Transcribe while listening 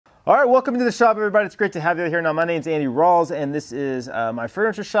All right, welcome to the shop, everybody. It's great to have you here. Now, my name's Andy Rawls, and this is my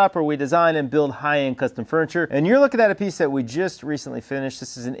furniture shop where we design and build high-end custom furniture. And you're looking at a piece that we just recently finished.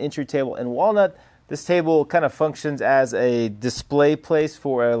 This is an entry table in walnut. This table kind of functions as a display place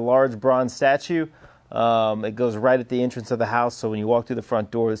for a large bronze statue. It goes right at the entrance of the house, so when you walk through the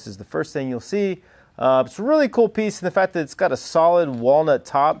front door, this is the first thing you'll see. It's a really cool piece in the fact that it's got a solid walnut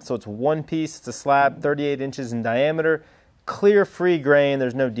top, so it's one piece. It's a slab, 38 inches in diameter. Clear, free grain.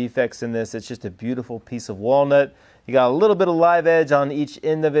 There's no defects in this. It's just a beautiful piece of walnut. You got a little bit of live edge on each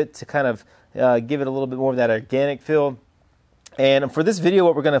end of it to kind of give it a little bit more of that organic feel. And for this video,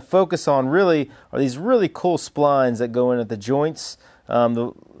 what we're going to focus on really are these really cool splines that go in at the joints.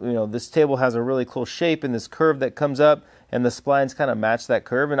 This table has a really cool shape and this curve that comes up, and the splines kind of match that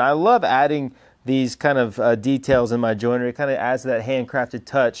curve. And I love adding these kind of details in my joinery. It kind of adds that handcrafted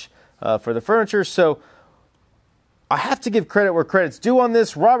touch for the furniture. So I have to give credit where credit's due on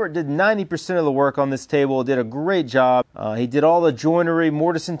this. Robert did 90% of the work on this table, did a great job. He did all the joinery,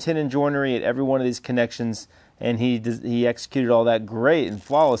 mortise and tenon joinery at every one of these connections, and he executed all that great and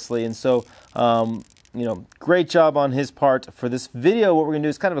flawlessly. And so, great job on his part. For this video, what we're going to do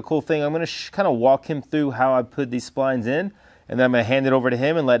is kind of a cool thing. I'm going to kind of walk him through how I put these splines in, and then I'm going to hand it over to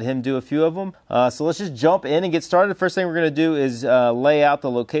him and let him do a few of them. So let's just jump in and get started. The first thing we're going to do is lay out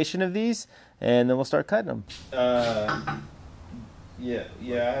the location of these, and then we'll start cutting them. I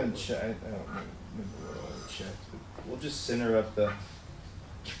haven't checked. I don't remember what I checked. We'll just center up the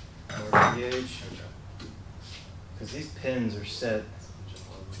gauge, because these pins are set.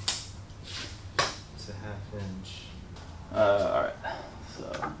 It's a 1/2 inch. All right, so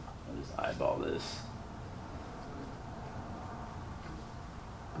I'll just eyeball this.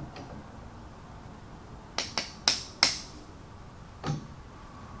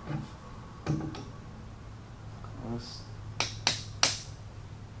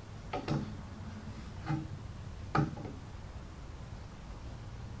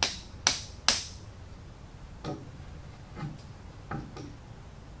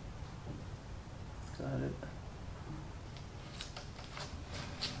 Got it.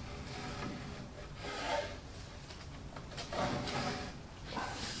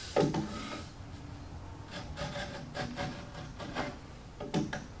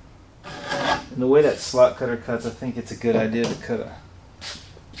 And the way that slot cutter cuts, I think it's a good idea to cut a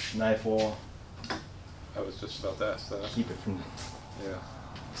knife wall. I was just about to ask that. Keep it from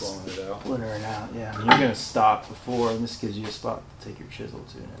blowing it out. Splintering out, yeah. You're going to stop before, and this gives you a spot to take your chisel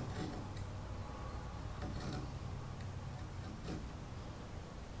to now.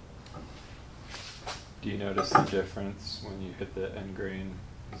 Do you notice the difference when you hit the end grain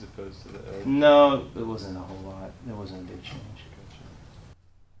as opposed to the edge? No, it wasn't a whole lot. It wasn't a big change.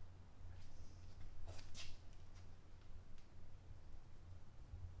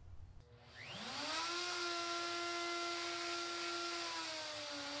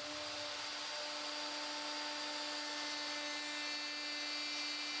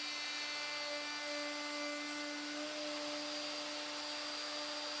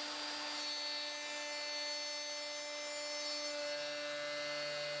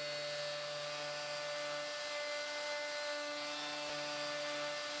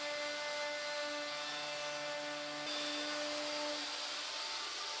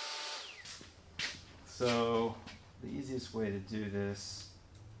 So the easiest way to do this,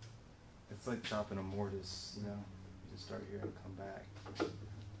 it's like chopping a mortise, you just start here and come back.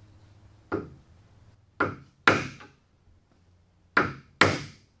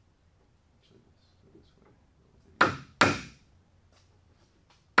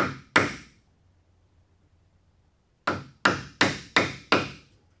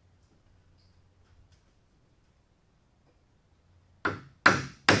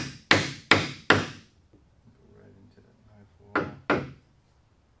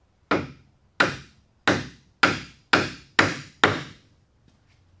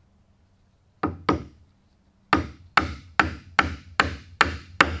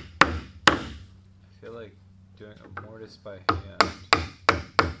 I feel like doing a mortise by hand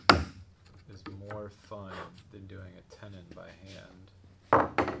is more fun than doing a tenon by hand.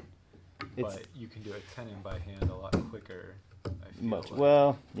 But you can do a tenon by hand a lot quicker. I feel like,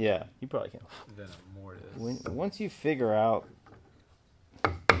 Well, yeah, you probably can. Than a mortise. Once you figure out,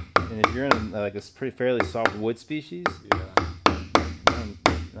 and if you're in like a fairly soft wood species,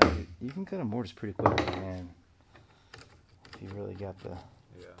 you can cut a mortise pretty quick by hand if you really got the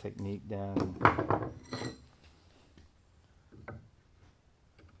technique down.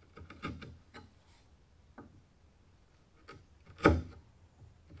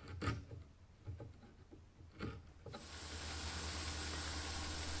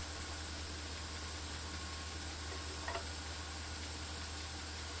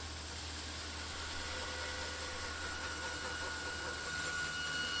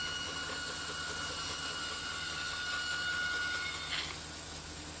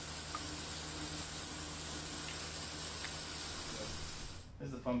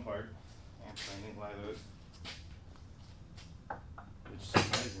 fun part. And planing live oak, which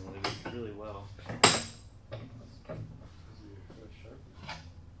surprisingly works really well.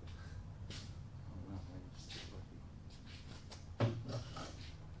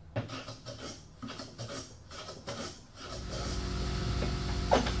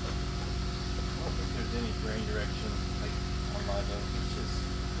 Grain direction, like on live oak,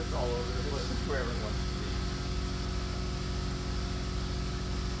 it's all over. It's just wherever it wants to be.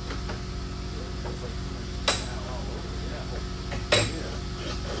 It's like all over, yeah.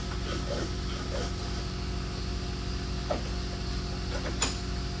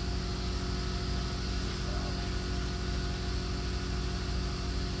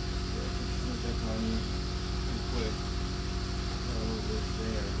 Definitely quick. A little bit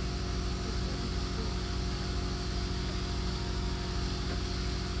there.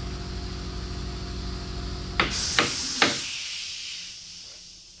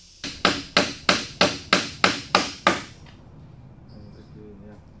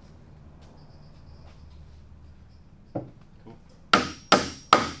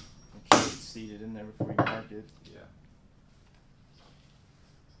 Seated in there before you mark it. Yeah.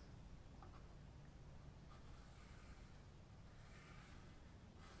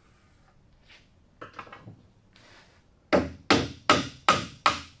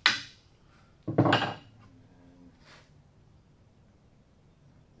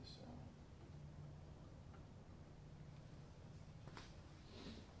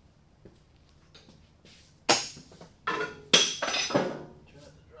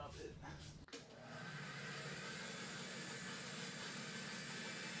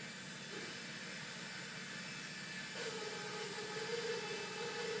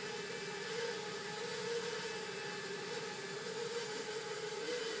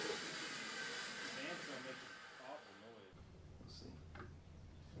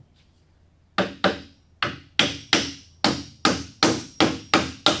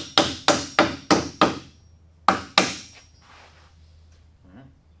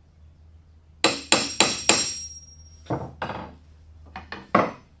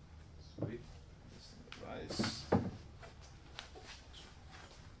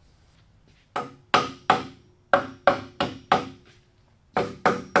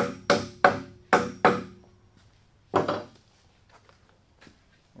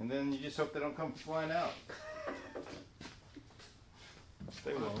 And then you just hope they don't come flying out.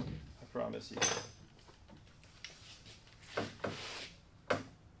 They won't, I promise you.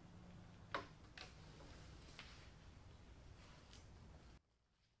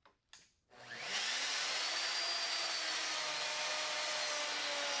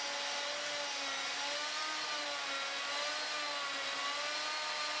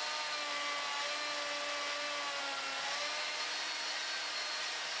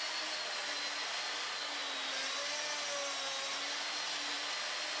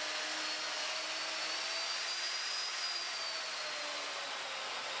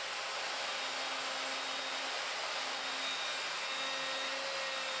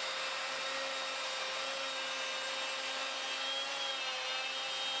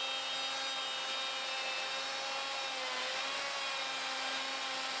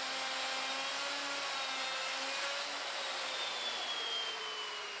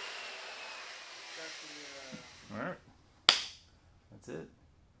 Alright, that's it. And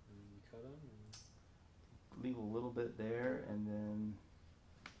cut them. Leave a little bit there, and then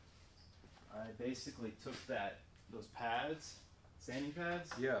I basically took those pads, sanding pads,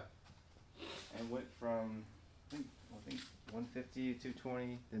 Yeah. and went from I think 150 to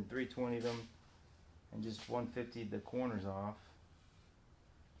 220, then 320 them, and just 150 the corners off.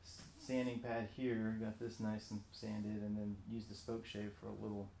 Sanding pad here, got this nice and sanded, and then used the spoke shave for a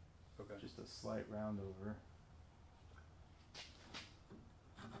little, just a slight round over.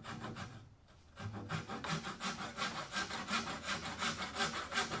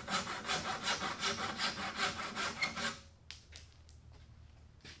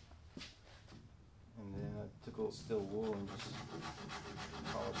 And then I took a little steel wool and just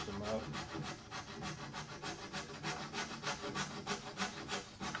polished them up.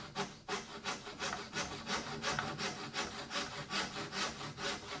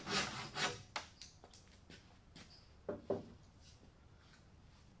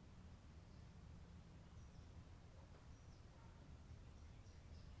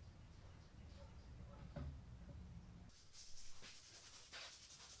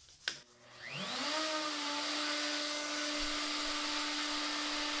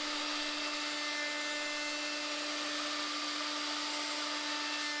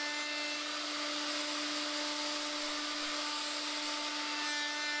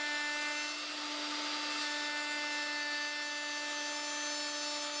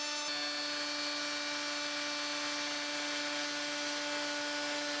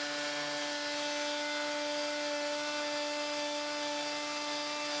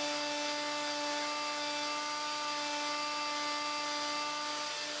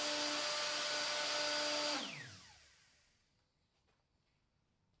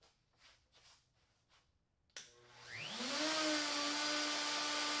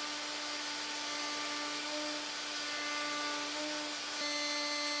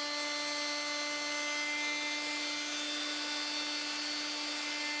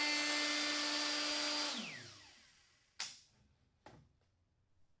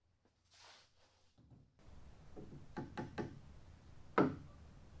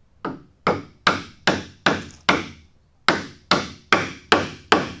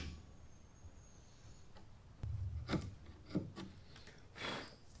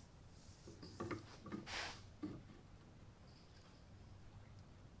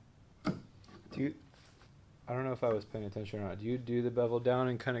 I don't know if I was paying attention or not. Do you do the bevel down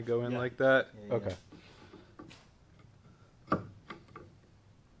and kind of go in Yeah. like that? Yeah, okay.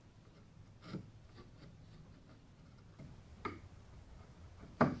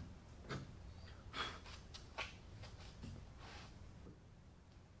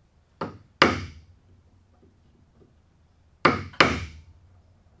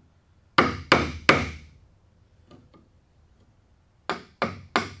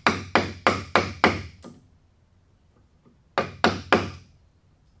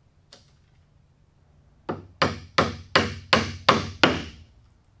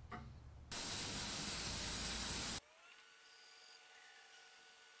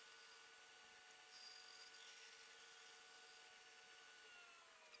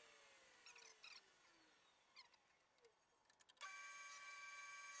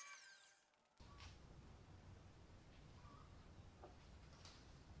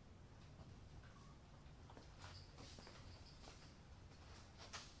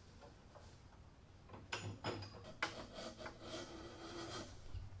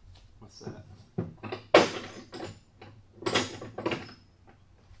 What's that?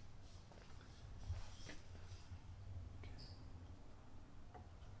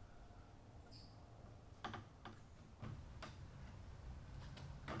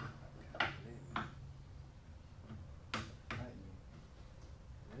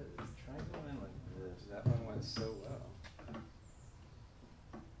 Try going in like this. That one went so well.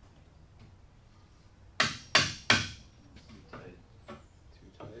 Too tight. Too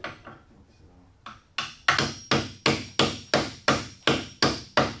tight. I think so.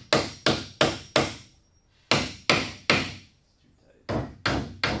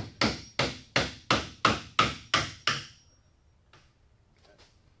 It's too tight.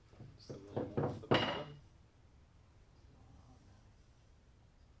 Just a little more off the bottom.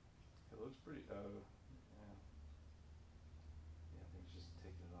 It looks pretty. Yeah. Yeah, I think it's just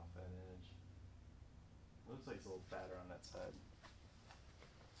taking it off that edge. It looks like it's a little fatter on that side.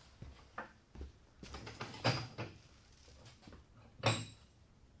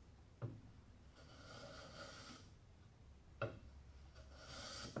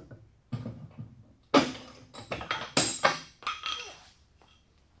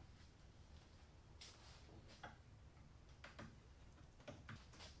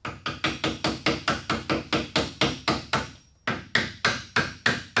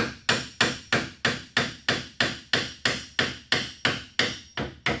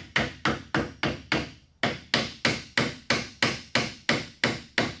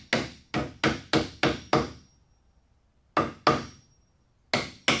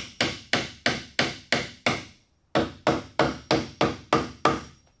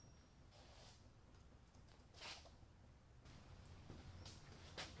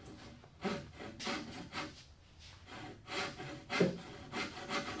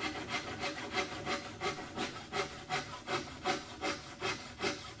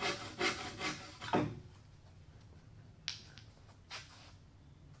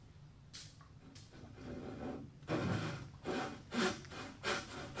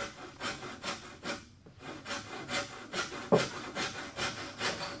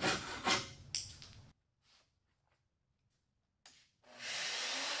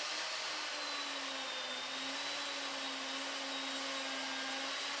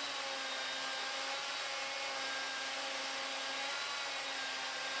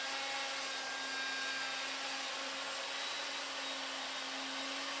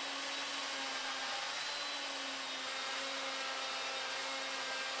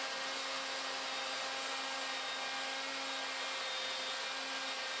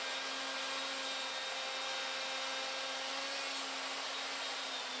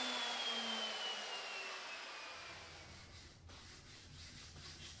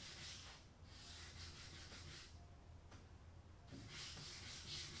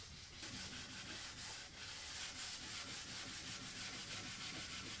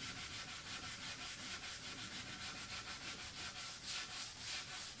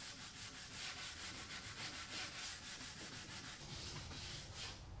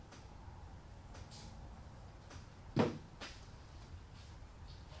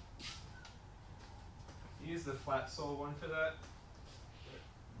 Use the flat sole one for that.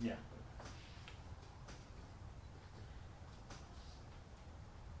 Yeah.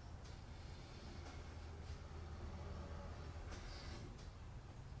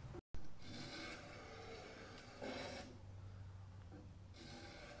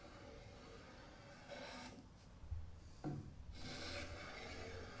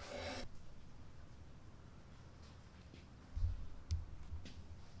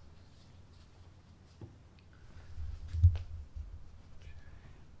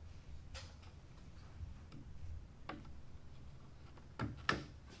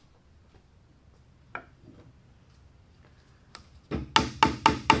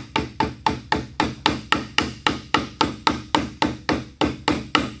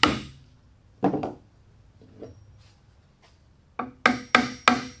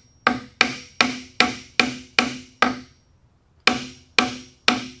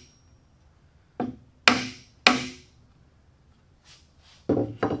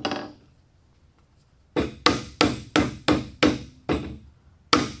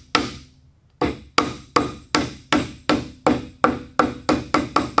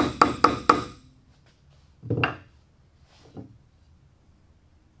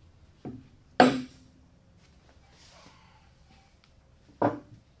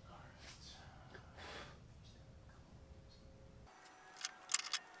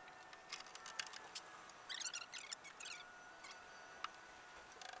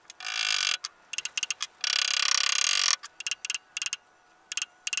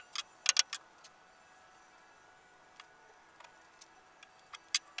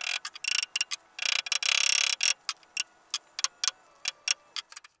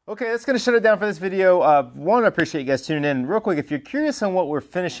 Okay, that's going to shut it down for this video. One, I appreciate you guys tuning in. Real quick, if you're curious on what we're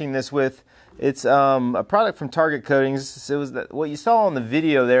finishing this with, it's a product from Target Coatings. It was what you saw on the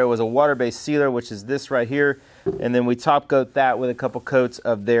video there was a water-based sealer, which is this right here. And then we top coat that with a couple coats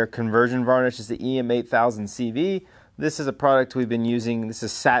of their conversion varnish. It's the EM8000 CV. This is a product we've been using. This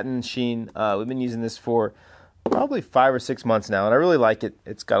is satin sheen. We've been using this for probably 5 or 6 months now, and I really like it.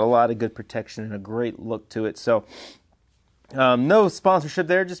 It's got a lot of good protection and a great look to it. So no sponsorship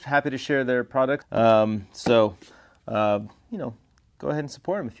there, just happy to share their product. You know, go ahead and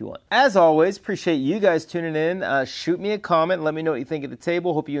support them if you want. As always, appreciate you guys tuning in. Shoot me a comment. Let me know what you think at the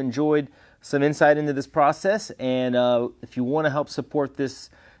table. Hope you enjoyed some insight into this process. And if you want to help support this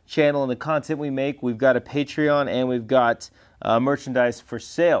channel and the content we make, we've got a Patreon and we've got merchandise for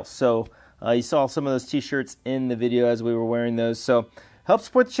sale. So you saw some of those t-shirts in the video as we were wearing those. So help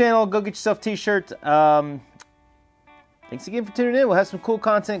support the channel. Go get yourself a t-shirt. Thanks again for tuning in. We'll have some cool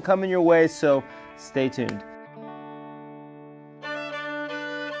content coming your way, so stay tuned.